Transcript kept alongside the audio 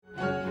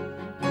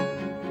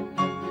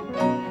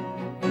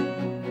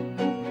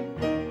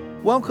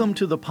Welcome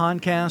to the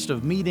podcast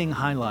of meeting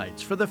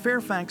highlights for the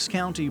Fairfax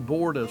County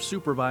Board of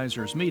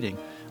Supervisors meeting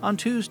on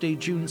Tuesday,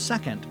 June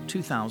 2nd,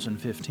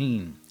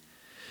 2015.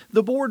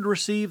 The board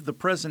received the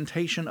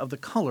presentation of the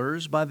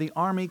colors by the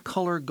Army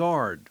Color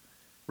Guard,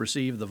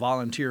 received the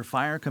Volunteer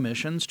Fire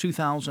Commission's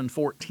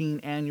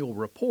 2014 annual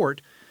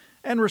report,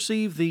 and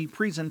received the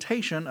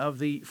presentation of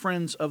the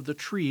Friends of the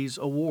Trees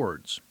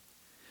Awards.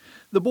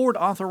 The board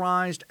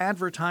authorized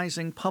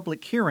advertising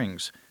public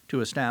hearings to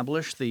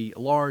establish the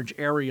large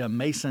area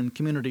Mason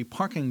Community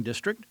Parking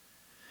District,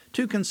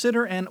 to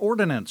consider an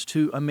ordinance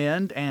to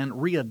amend and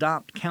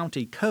readopt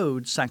county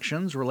code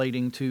sections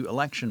relating to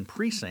election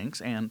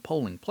precincts and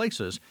polling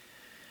places,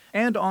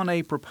 and on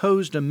a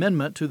proposed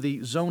amendment to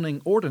the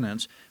zoning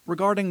ordinance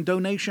regarding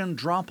donation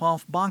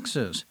drop-off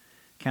boxes.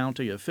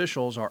 County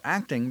officials are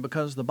acting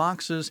because the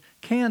boxes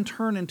can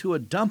turn into a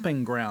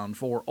dumping ground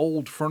for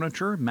old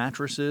furniture,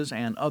 mattresses,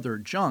 and other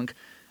junk,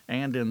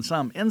 and in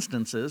some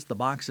instances, the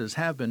boxes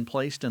have been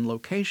placed in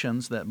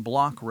locations that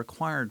block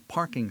required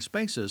parking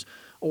spaces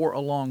or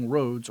along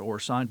roads or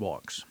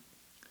sidewalks.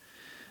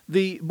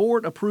 The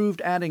board approved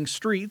adding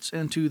streets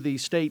into the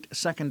state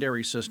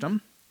secondary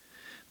system.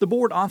 The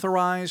board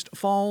authorized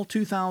fall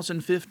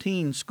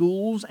 2015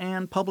 schools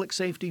and public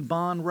safety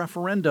bond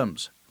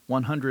referendums,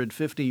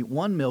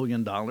 $151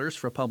 million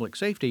for public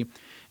safety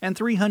and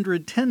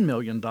 $310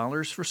 million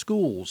for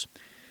schools.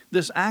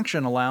 This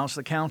action allows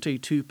the county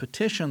to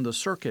petition the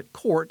circuit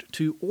court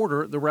to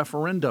order the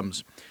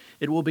referendums.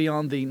 It will be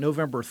on the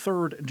November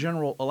 3rd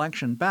general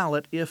election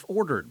ballot if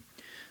ordered.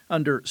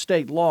 Under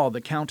state law,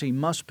 the county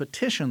must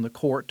petition the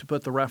court to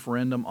put the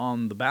referendum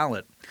on the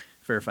ballot.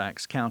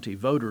 Fairfax County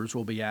voters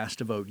will be asked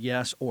to vote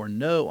yes or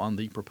no on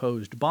the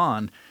proposed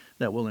bond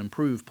that will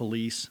improve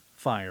police,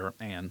 fire,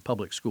 and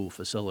public school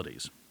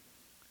facilities.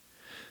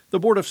 The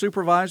Board of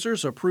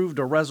Supervisors approved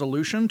a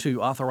resolution to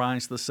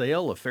authorize the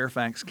sale of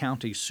Fairfax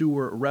County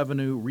sewer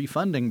revenue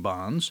refunding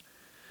bonds,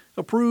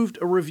 approved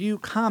a review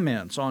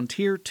comments on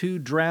Tier 2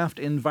 draft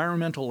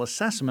environmental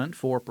assessment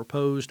for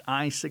proposed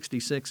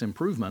I-66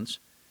 improvements,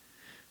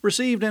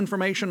 received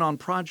information on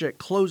project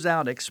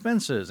closeout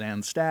expenses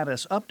and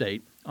status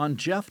update on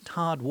Jeff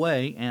Todd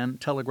Way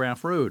and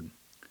Telegraph Road.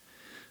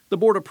 The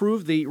board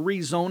approved the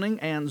rezoning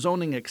and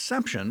zoning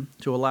exception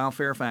to allow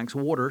Fairfax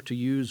Water to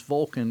use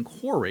Vulcan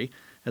Quarry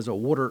as a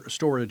water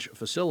storage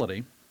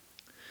facility.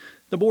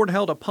 The board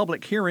held a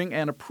public hearing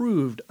and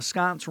approved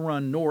Scotts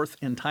Run North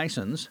in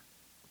Tysons,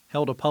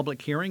 held a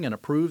public hearing and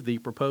approved the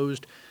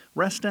proposed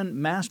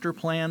Reston Master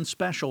Plan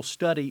Special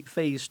Study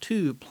Phase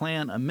 2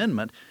 Plan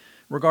Amendment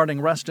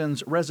regarding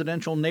Reston's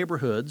residential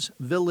neighborhoods,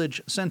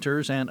 village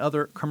centers, and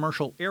other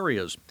commercial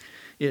areas.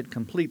 It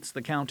completes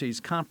the county's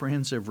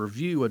comprehensive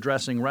review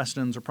addressing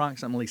Reston's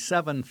approximately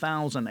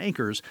 7,000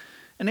 acres,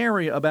 an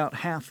area about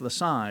half the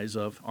size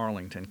of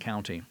Arlington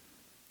County.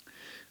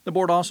 The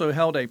board also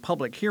held a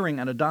public hearing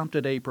and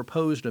adopted a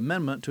proposed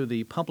amendment to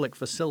the Public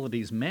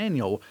Facilities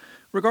Manual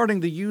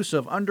regarding the use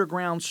of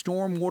underground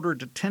stormwater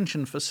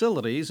detention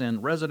facilities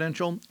in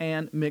residential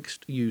and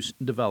mixed-use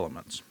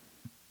developments.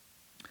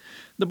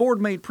 The board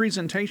made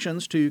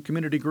presentations to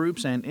community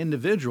groups and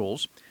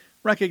individuals,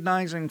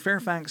 recognizing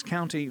Fairfax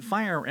County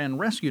Fire and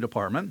Rescue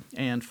Department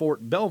and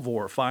Fort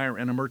Belvoir Fire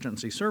and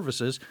Emergency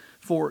Services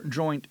for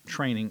joint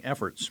training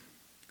efforts.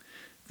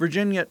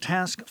 Virginia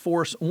Task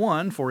Force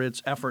 1 for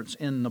its efforts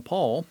in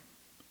Nepal.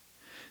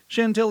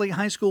 Chantilly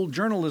High School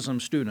journalism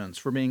students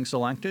for being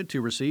selected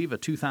to receive a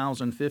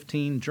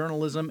 2015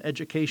 Journalism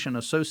Education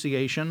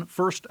Association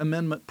First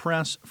Amendment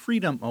Press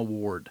Freedom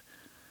Award.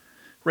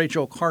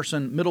 Rachel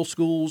Carson Middle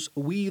School's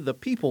We the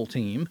People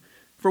team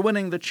for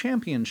winning the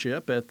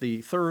championship at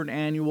the 3rd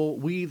Annual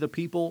We the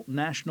People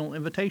National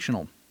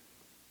Invitational.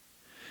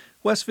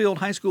 Westfield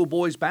High School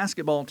boys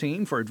basketball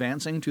team for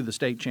advancing to the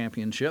state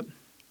championship.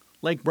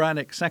 Lake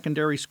Braddock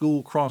Secondary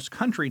School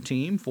cross-country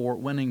team for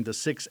winning the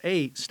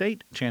 6A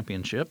state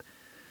championship,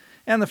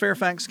 and the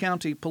Fairfax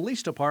County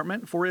Police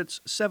Department for its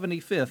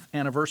 75th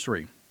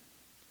anniversary.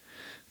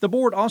 The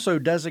board also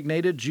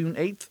designated June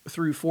 8th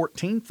through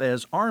 14th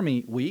as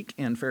Army Week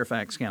in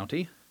Fairfax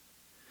County,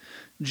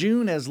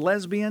 June as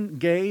Lesbian,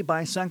 Gay,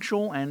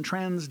 Bisexual, and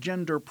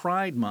Transgender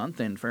Pride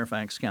Month in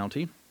Fairfax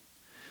County,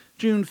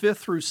 June 5th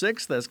through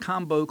 6th as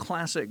Combo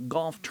Classic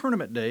Golf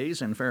Tournament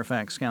Days in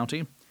Fairfax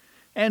County,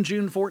 and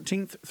June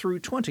 14th through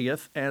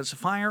 20th as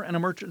Fire and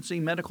Emergency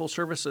Medical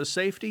Services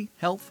Safety,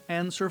 Health,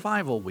 and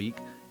Survival Week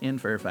in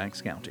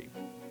Fairfax County.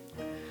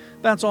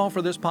 That's all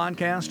for this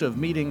podcast of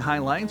meeting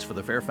highlights for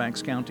the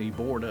Fairfax County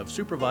Board of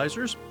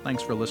Supervisors.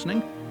 Thanks for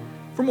listening.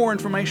 For more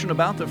information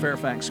about the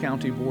Fairfax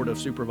County Board of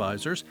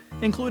Supervisors,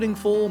 including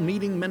full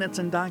meeting minutes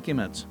and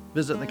documents,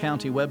 visit the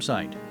county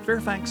website,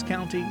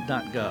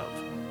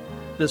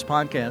 fairfaxcounty.gov. This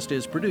podcast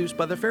is produced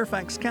by the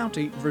Fairfax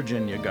County,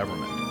 Virginia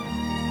government.